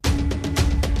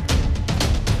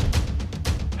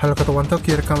Hello katawanto,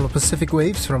 kia rakam lo Pacific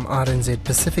Waves from RNZ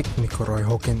Pacific, Nico Roy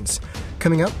Hawkins.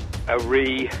 Coming up, a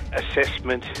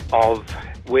reassessment of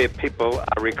where people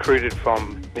are recruited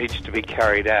from needs to be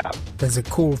carried out. There's a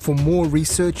call for more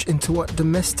research into what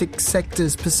domestic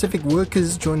sectors Pacific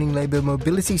workers joining labour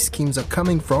mobility schemes are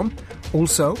coming from.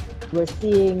 Also, we're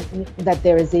seeing that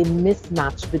there is a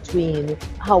mismatch between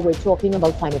how we're talking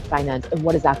about climate finance and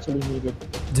what is actually needed.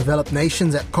 Developed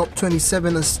nations at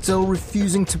COP27 are still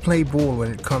refusing to play ball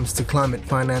when it comes to climate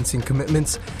financing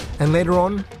commitments. And later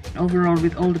on, overall,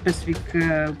 with all the Pacific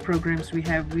programs we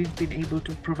have, we've been able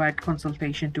to provide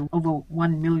consultation to over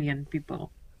 1 million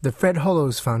people. The Fred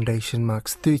Hollows Foundation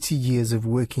marks 30 years of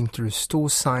working to restore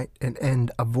sight and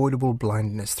end avoidable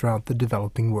blindness throughout the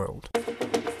developing world.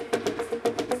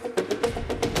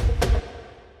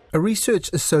 A research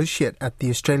associate at the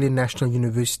Australian National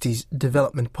University's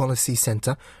Development Policy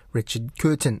Centre, Richard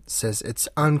Curtin, says it's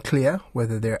unclear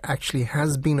whether there actually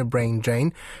has been a brain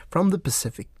drain from the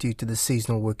Pacific due to the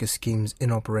seasonal worker schemes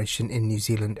in operation in New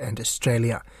Zealand and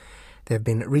Australia. There have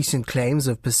been recent claims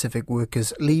of Pacific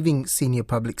workers leaving senior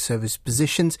public service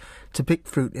positions to pick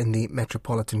fruit in the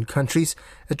metropolitan countries,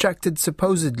 attracted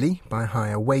supposedly by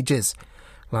higher wages.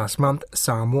 Last month,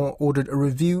 Samoa ordered a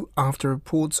review after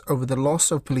reports over the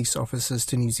loss of police officers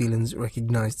to New Zealand's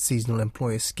recognised seasonal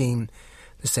employer scheme.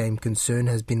 The same concern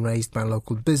has been raised by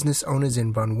local business owners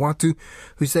in Vanuatu,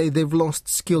 who say they've lost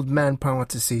skilled manpower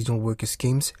to seasonal worker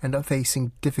schemes and are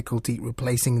facing difficulty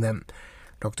replacing them.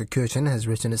 Dr. Curtin has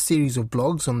written a series of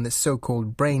blogs on this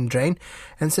so-called brain drain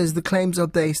and says the claims are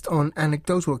based on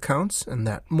anecdotal accounts and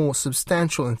that more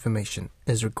substantial information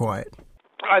is required.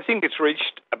 I think it's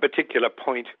reached a particular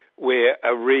point where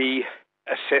a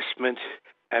reassessment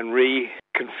and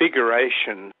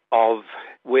reconfiguration of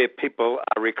where people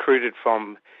are recruited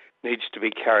from needs to be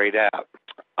carried out.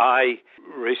 I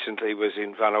recently was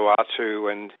in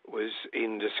Vanuatu and was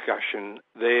in discussion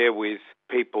there with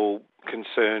people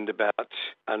concerned about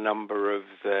a number of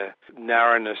the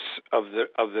narrowness of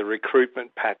the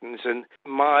recruitment patterns, and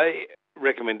my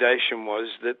recommendation was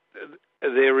that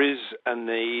there is a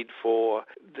need for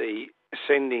the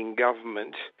sending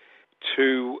government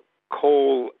to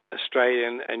call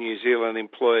Australian and New Zealand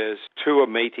employers to a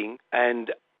meeting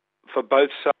and for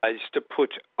both sides to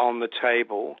put on the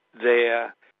table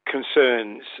their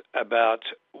concerns about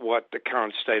what the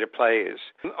current state of play is.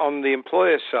 On the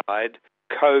employer side,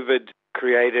 COVID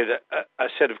created a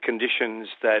set of conditions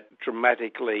that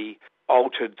dramatically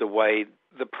altered the way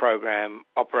the program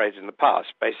operated in the past.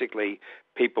 Basically,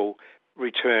 people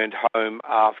returned home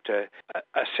after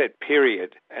a set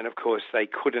period, and of course they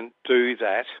couldn't do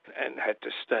that and had to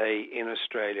stay in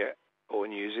Australia or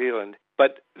New Zealand.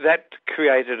 But that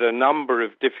created a number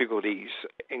of difficulties,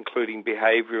 including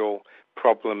behavioural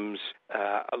problems,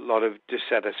 a lot of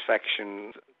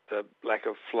dissatisfaction, the lack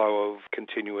of flow of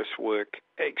continuous work,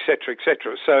 etc.,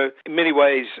 etc. So in many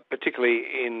ways, particularly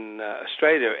in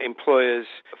Australia, employers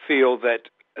feel that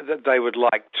they would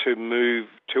like to move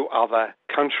to other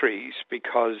countries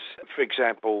because, for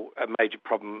example, a major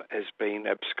problem has been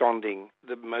absconding.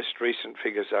 The most recent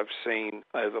figures I've seen,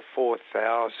 over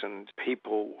 4,000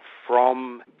 people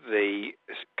from the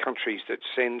countries that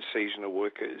send seasonal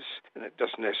workers, and it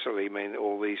doesn't necessarily mean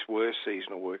all these were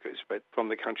seasonal workers, but from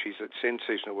the countries that send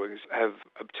seasonal workers have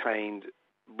obtained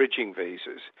bridging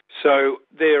visas. So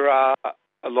there are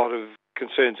a lot of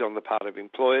concerns on the part of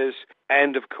employers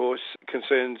and, of course,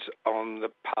 concerns on the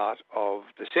part of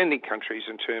the sending countries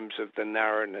in terms of the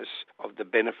narrowness of the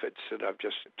benefits that I've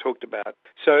just talked about.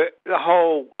 So the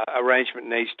whole arrangement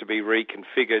needs to be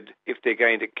reconfigured if they're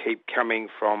going to keep coming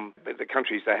from the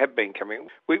countries they have been coming,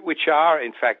 which are,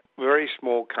 in fact, very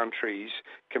small countries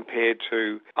compared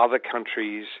to other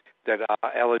countries that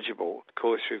are eligible. Of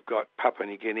course, we've got Papua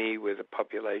New Guinea with a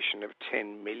population of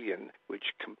 10 million,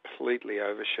 which completely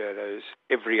overshadows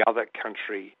every other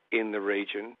country in the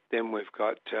region. Then we've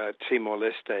got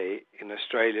Timor-Leste, in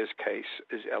Australia's case,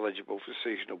 is eligible for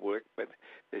seasonal work, but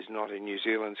is not in New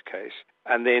Zealand's case.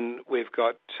 And then we've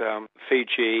got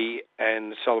Fiji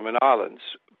and Solomon Islands.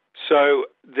 So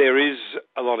there is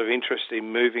a lot of interest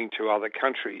in moving to other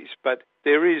countries, but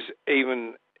there is,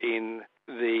 even in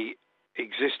the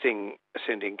existing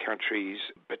sending countries,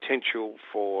 potential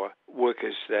for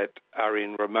workers that are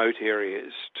in remote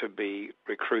areas to be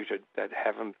recruited that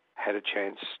haven't had a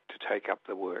chance to take up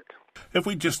the work. If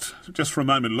we just for a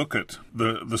moment look at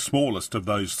the smallest of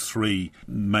those three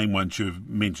main ones you've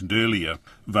mentioned earlier,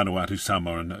 Vanuatu,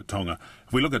 Samoa and Tonga.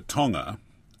 If we look at Tonga,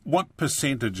 what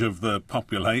percentage of the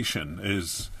population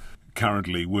is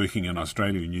currently working in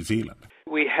Australia and New Zealand?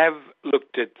 We have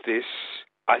looked at this.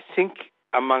 I think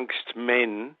amongst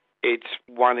men, it's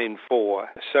 1 in 4,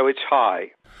 so it's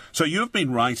high. So you've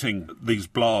been writing these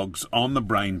blogs on the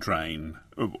brain drain,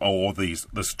 or this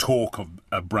talk of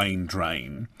a brain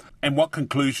drain, and what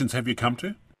conclusions have you come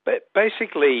to? But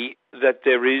basically, that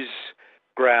there is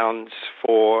grounds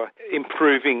for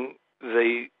improving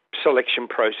the selection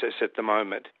process at the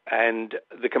moment, and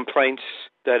the complaints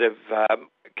that have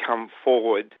come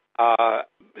forward are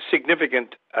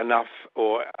significant enough,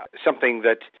 or something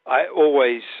that I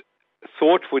always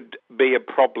thought would be a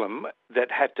problem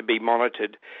that had to be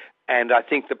monitored. And I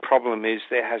think the problem is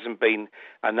there hasn't been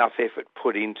enough effort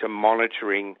put into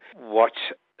monitoring what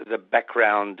the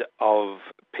background of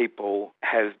people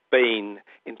have been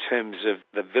in terms of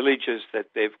the villages that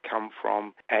they've come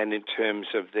from and in terms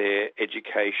of their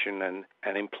education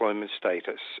and employment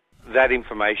status. That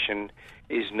information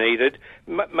is needed.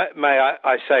 May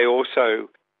I say also,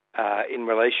 in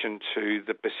relation to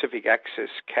the Pacific Access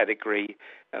category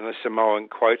and the Samoan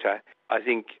quota, I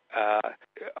think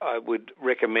I would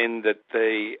recommend that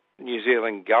the New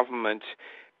Zealand government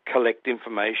collect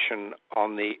information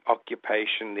on the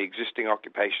existing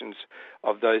occupations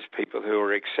of those people who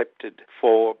are accepted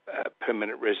for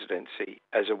permanent residency,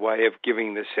 as a way of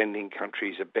giving the sending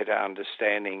countries a better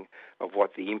understanding of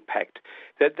what the impact.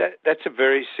 That's a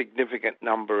very significant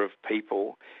number of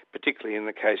people, particularly in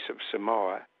the case of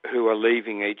Samoa, who are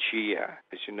leaving each year.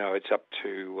 As you know, it's up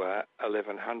to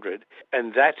 1,100.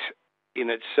 And that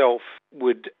in itself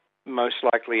would most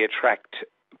likely attract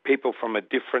people from a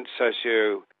different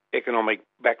socio-economic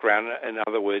background, in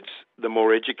other words, the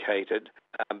more educated,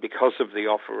 because of the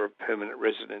offer of permanent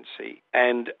residency.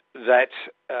 And that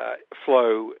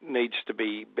flow needs to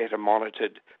be better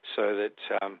monitored so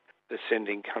that the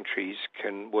sending countries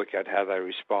can work out how they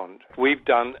respond. We've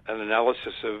done an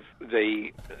analysis of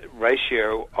the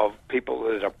ratio of people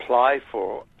that apply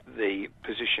for the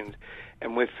positions,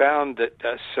 and we've found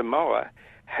that Samoa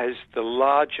has the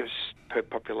largest per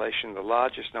population, the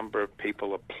largest number of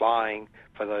people applying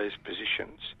for those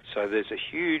positions. So there's a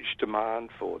huge demand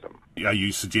for them. Are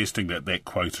you suggesting that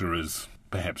quota is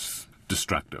perhaps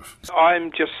destructive?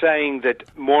 I'm just saying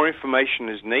that more information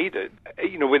is needed.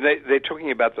 You know, when they're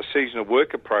talking about the seasonal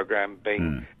worker program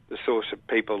being the source of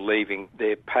people leaving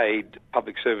their paid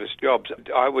public service jobs,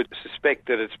 I would suspect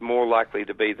that it's more likely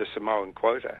to be the Samoan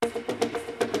quota.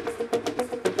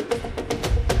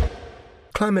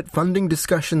 Climate funding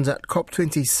discussions at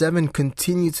COP27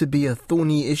 continue to be a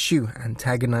thorny issue,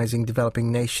 antagonizing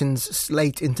developing nations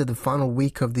late into the final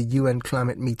week of the UN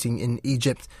climate meeting in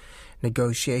Egypt.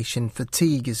 Negotiation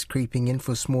fatigue is creeping in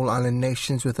for small island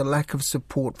nations, with a lack of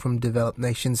support from developed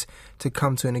nations to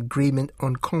come to an agreement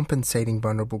on compensating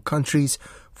vulnerable countries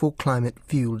for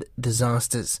climate-fueled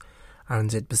disasters.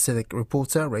 RNZ Pacific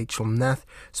reporter Rachel Nath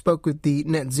spoke with the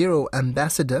Net Zero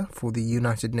Ambassador for the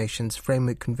United Nations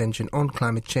Framework Convention on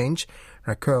Climate Change,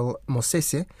 Raquel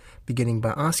Mosese, beginning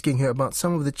by asking her about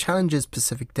some of the challenges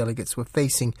Pacific delegates were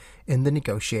facing in the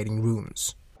negotiating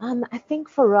rooms. I think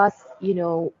for us, you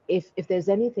know, if there's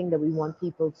anything that we want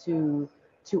people to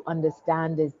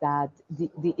understand, is that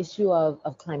the issue of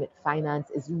climate finance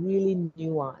is really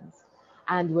nuanced.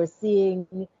 And we're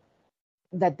seeing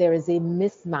that there is a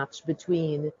mismatch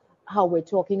between how we're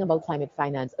talking about climate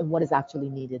finance and what is actually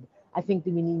needed. I think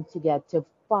that we need to get to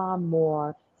far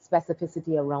more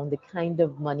specificity around the kind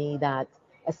of money that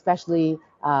especially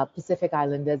Pacific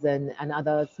Islanders and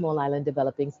other small island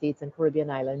developing states and Caribbean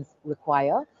islands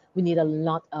require. We need a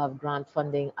lot of grant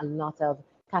funding, a lot of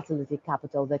catalytic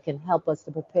capital that can help us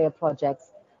to prepare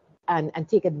projects and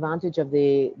take advantage of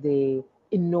the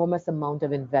enormous amount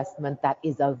of investment that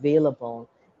is available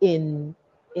in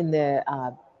the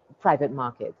private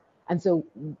market. And so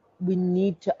we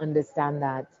need to understand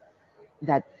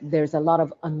that there's a lot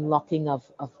of unlocking of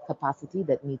capacity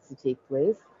that needs to take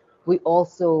place. We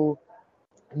also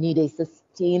need a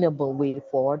sustainable way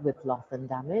forward with loss and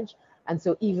damage. And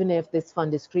so even if this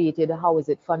fund is created, how is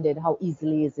it funded? How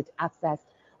easily is it accessed?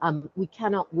 We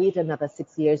cannot wait another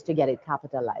 6 years to get it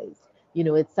capitalized. You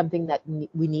know, it's something that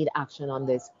we need action on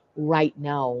this right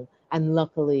now. And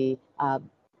luckily,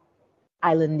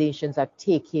 island nations are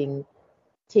taking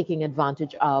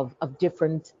advantage of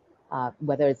different,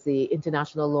 whether it's the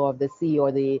International Law of the Sea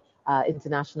or the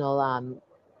International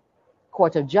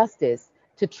Court of Justice,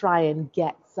 to try and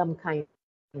get some kind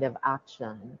of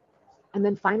action. And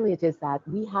then finally, it is that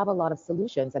we have a lot of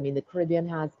solutions. I mean, the Caribbean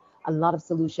has a lot of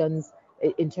solutions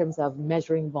in terms of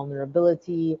measuring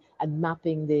vulnerability and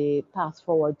mapping the path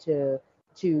forward to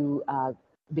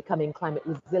becoming climate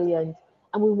resilient.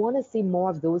 And we want to see more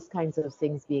of those kinds of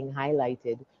things being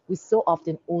highlighted. We so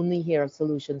often only hear of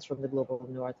solutions from the global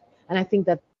north. And I think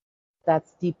that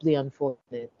that's deeply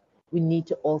unfortunate. we need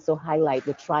to also highlight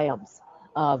the triumphs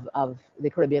of the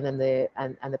Caribbean and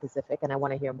the Pacific, and I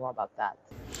want to hear more about that.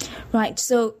 Right.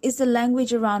 So is the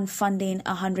language around funding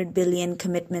 100 billion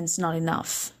commitments not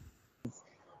enough?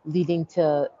 Leading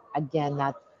to, again,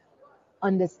 that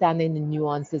understanding the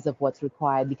nuances of what's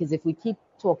required, because if we keep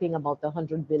talking about the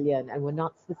 100 billion and we're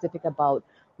not specific about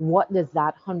what does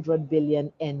that 100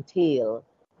 billion entail,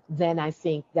 then I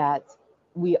think that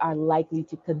we are likely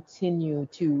to continue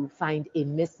to find a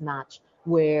mismatch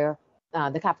where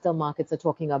the capital markets are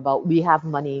talking about we have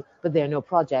money, but there are no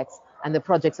projects, and the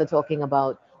projects are talking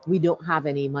about we don't have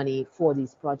any money for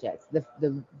these projects.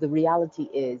 The reality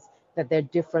is that there are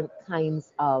different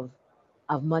kinds of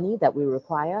money that we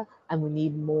require, and we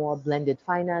need more blended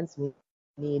finance, we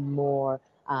need more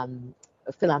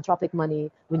philanthropic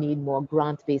money, we need more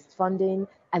grant-based funding,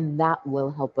 and that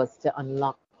will help us to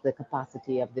unlock the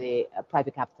capacity of the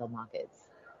private capital markets.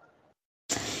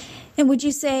 And would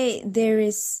you say there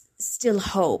is still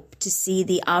hope to see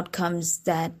the outcomes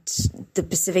that the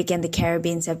Pacific and the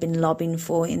Caribbean have been lobbying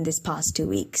for in this past 2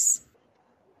 weeks?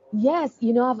 Yes,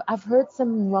 I've heard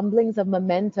some rumblings of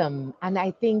momentum, and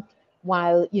I think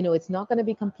while it's not going to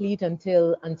be complete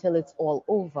until it's all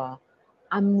over,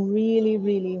 I'm really,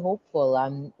 really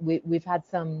hopeful. We've had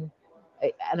some,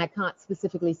 and I can't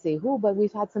specifically say who, but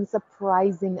we've had some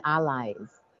surprising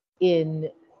allies in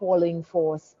calling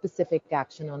for specific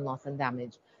action on loss and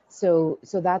damage. So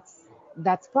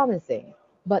that's promising.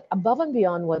 But above and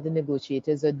beyond what the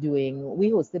negotiators are doing,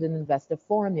 we hosted an investor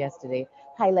forum yesterday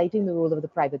highlighting the role of the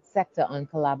private sector on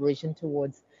collaboration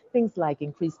towards things like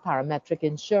increased parametric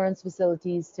insurance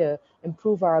facilities to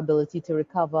improve our ability to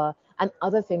recover, and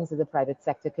other things that the private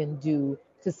sector can do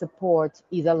to support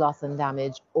either loss and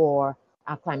damage or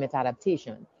climate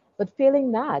adaptation. But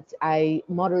failing that, I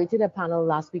moderated a panel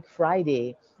last week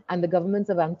Friday, and the governments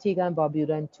of Antigua and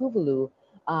Barbuda and Tuvalu,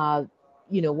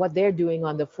 what they're doing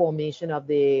on the formation of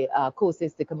the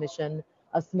COSIS, the Commission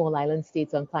of Small Island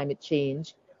States on Climate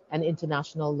Change and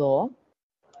International Law,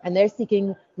 and they're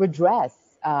seeking redress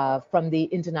through the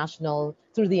international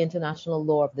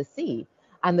law of the sea.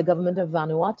 And the government of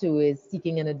Vanuatu is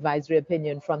seeking an advisory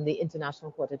opinion from the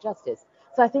International Court of Justice.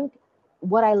 So I think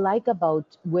what I like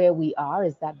about where we are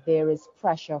is that there is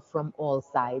pressure from all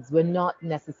sides. We're not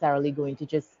necessarily going to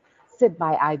just sit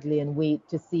by idly and wait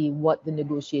to see what the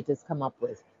negotiators come up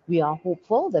with. We are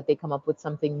hopeful that they come up with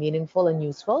something meaningful and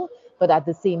useful, but at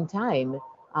the same time,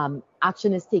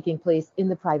 action is taking place in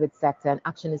the private sector, and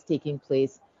action is taking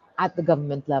place at the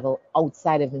government level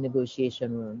outside of the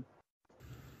negotiation room.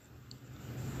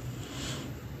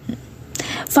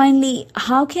 Finally,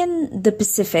 how can the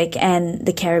Pacific and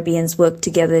the Caribbean work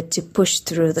together to push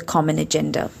through the common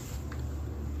agenda?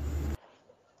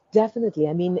 Definitely.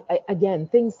 I mean, again,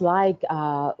 things like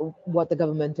what the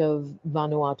government of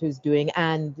Vanuatu is doing,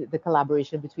 and the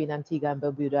collaboration between Antigua and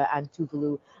Barbuda and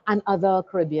Tuvalu and other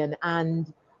Caribbean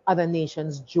and other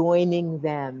nations joining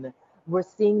them. We're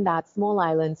seeing that small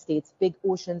island states, big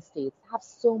ocean states have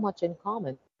so much in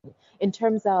common in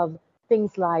terms of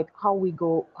things like how we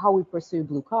pursue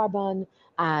blue carbon,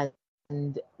 and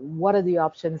what are the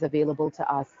options available to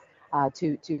us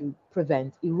to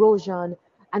prevent erosion.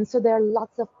 And so there are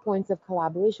lots of points of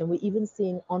collaboration. We're even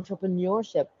seeing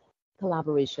entrepreneurship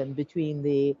collaboration between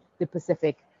the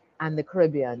Pacific and the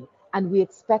Caribbean. And we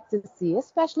expect to see,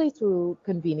 especially through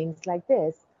convenings like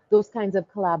this, those kinds of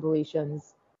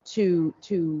collaborations to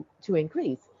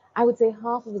increase. I would say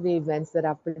half of the events that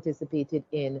I've participated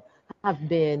in have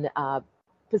been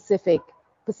Pacific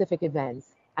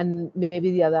events, and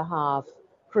maybe the other half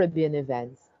Caribbean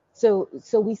events. So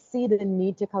we see the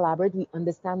need to collaborate. We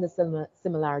understand the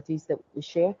similarities that we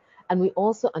share, and we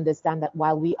also understand that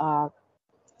while we are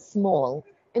small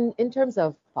in terms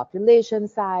of population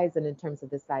size and in terms of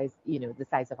the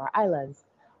size of our islands,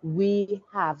 we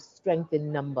have strength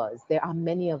in numbers. There are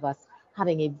many of us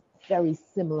having a very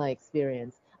similar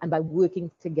experience, and by working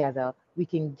together, we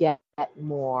can get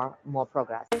more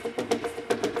progress.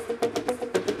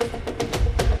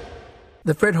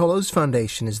 The Fred Hollows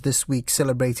Foundation is this week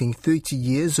celebrating 30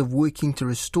 years of working to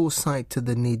restore sight to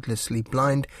the needlessly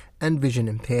blind and vision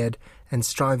impaired, and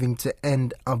striving to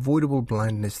end avoidable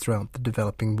blindness throughout the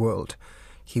developing world.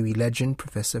 Huey legend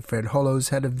Professor Fred Hollows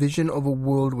had a vision of a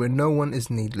world where no one is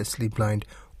needlessly blind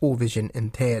or vision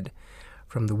impaired.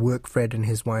 From the work Fred and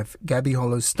his wife Gabby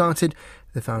Hollows started,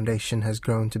 the foundation has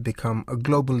grown to become a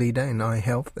global leader in eye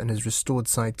health and has restored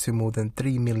sight to more than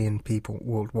 3 million people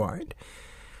worldwide.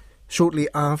 Shortly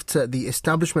after the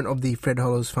establishment of the Fred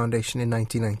Hollows Foundation in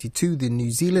 1992, the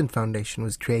New Zealand Foundation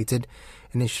was created,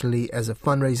 initially as a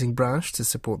fundraising branch to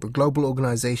support the global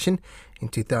organisation. In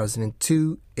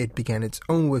 2002, it began its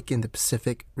own work in the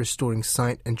Pacific, restoring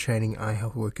sight and training eye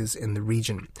health workers in the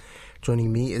region.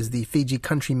 Joining me is the Fiji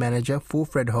Country Manager for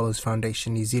Fred Hollows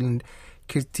Foundation New Zealand,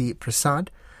 Kirti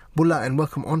Prasad. Bula, and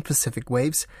welcome on Pacific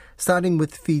Waves. Starting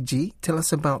with Fiji, tell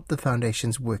us about the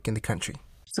Foundation's work in the country.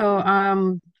 So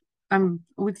I'm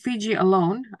with Fiji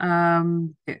alone. Well,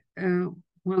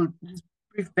 just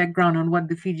brief background on what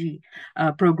the Fiji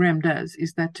program does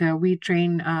is that we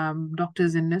train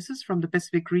doctors and nurses from the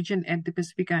Pacific region at the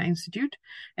Pacific Eye Institute,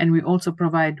 and we also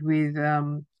provide with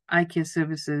eye care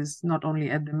services not only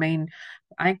at the main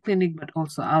eye clinic but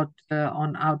also out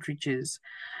on outreaches.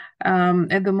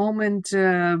 At the moment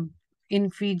in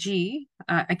Fiji,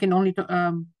 I can only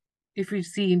if we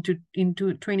see into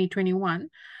 2021.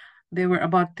 There were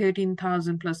about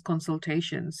 13,000 plus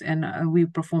consultations, and we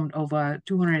performed over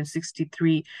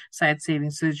 263 sight-saving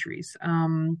surgeries.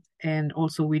 And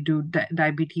also we do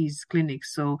diabetes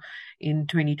clinics. So in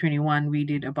 2021, we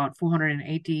did about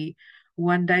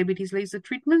 481 diabetes laser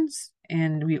treatments,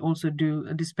 and we also do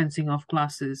a dispensing of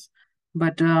classes.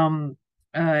 But in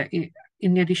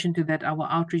addition to that, our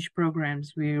outreach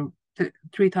programs, we're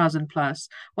 3,000 plus.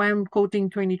 Why I'm quoting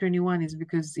 2021 is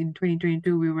because in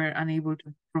 2022 we were unable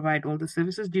to provide all the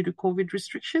services due to COVID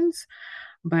restrictions.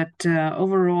 But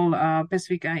overall,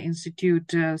 Pacific Eye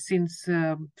Institute, since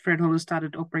Fred Hollows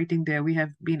started operating there, we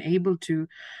have been able to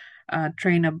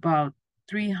train about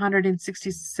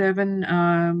 367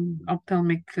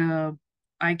 ophthalmic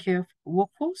eye care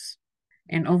workforce.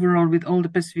 And overall, with all the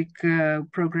Pacific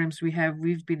programs we have,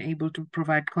 we've been able to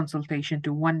provide consultation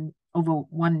to over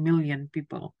 1 million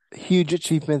people. Huge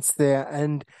achievements there,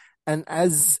 and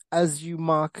as you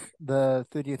mark the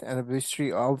 30th anniversary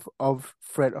of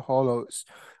Fred Hollows,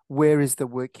 where is the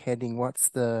work heading? What's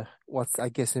I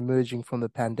guess emerging from the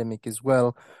pandemic as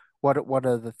well? What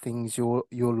are the things you're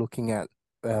looking at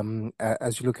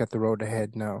as you look at the road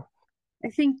ahead now? I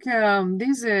think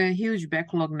there's a huge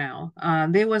backlog now.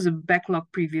 There was a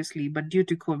backlog previously, but due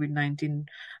to COVID-19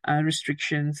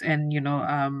 restrictions and,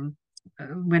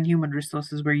 when human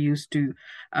resources were used to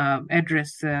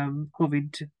address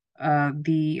COVID,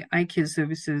 the eye care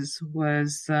services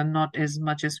was not as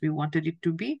much as we wanted it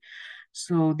to be.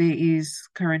 So there is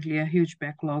currently a huge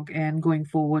backlog, and going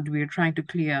forward, we are trying to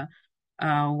clear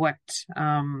what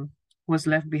was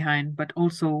left behind, but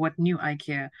also what new eye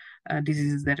care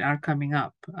diseases that are coming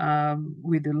up.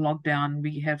 With the lockdown,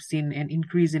 we have seen an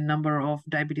increase in number of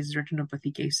diabetes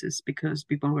retinopathy cases because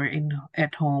people were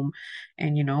at home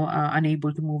and,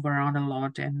 unable to move around a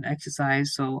lot and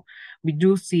exercise. So we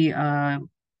do see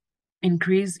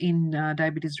increase in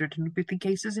diabetes retinopathy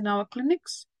cases in our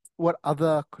clinics. What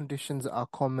other conditions are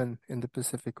common in the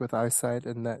Pacific with eyesight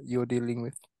and that you're dealing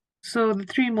with? So the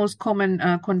three most common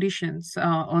conditions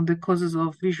or the causes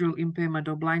of visual impairment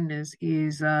or blindness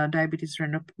is diabetes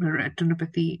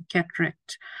retinopathy,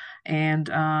 cataract, and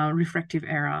refractive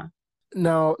error.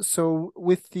 Now, so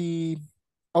with the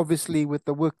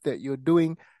work that you're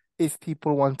doing, if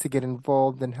people want to get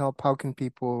involved and help, how can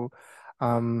people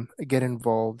get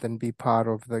involved and be part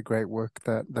of the great work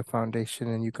that the foundation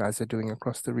and you guys are doing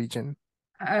across the region?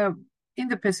 In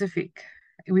the Pacific,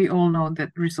 we all know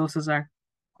that resources are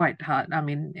quite hard.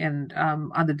 And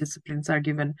other disciplines are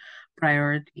given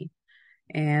priority.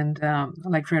 And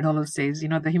like Fred Hollows says,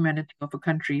 the humanity of a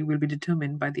country will be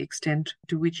determined by the extent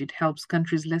to which it helps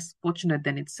countries less fortunate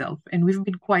than itself. And we've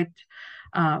been quite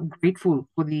grateful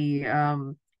for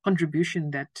the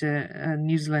contribution that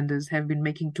New Zealanders have been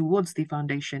making towards the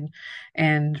foundation.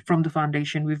 And from the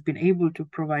foundation, we've been able to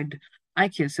provide eye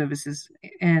care services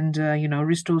and,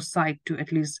 restore sight to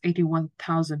at least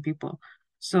 81,000 people.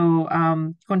 So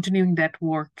continuing that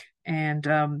work and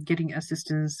getting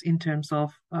assistance in terms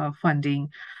of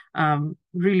funding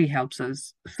really helps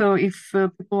us. So if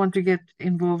people want to get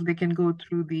involved, they can go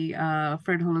through the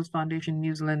Fred Hollows Foundation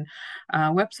New Zealand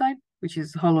website, which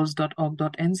is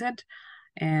hollows.org.nz,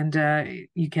 and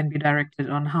you can be directed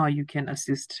on how you can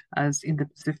assist us in the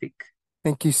Pacific.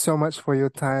 Thank you so much for your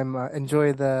time.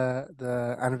 Enjoy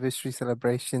the anniversary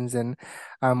celebrations and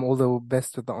all the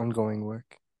best with the ongoing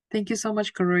work. Thank you so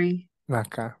much, Karoi.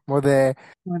 Naka. Mode.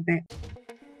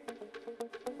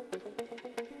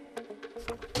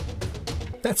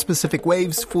 That's Pacific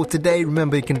Waves for today.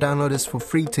 Remember, you can download us for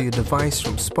free to your device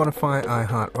from Spotify,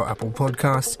 iHeart, or Apple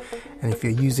Podcasts. And if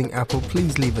you're using Apple,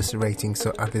 please leave us a rating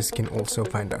so others can also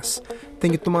find us.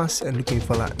 Thank you, Tomas, and looking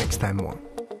forward next time more.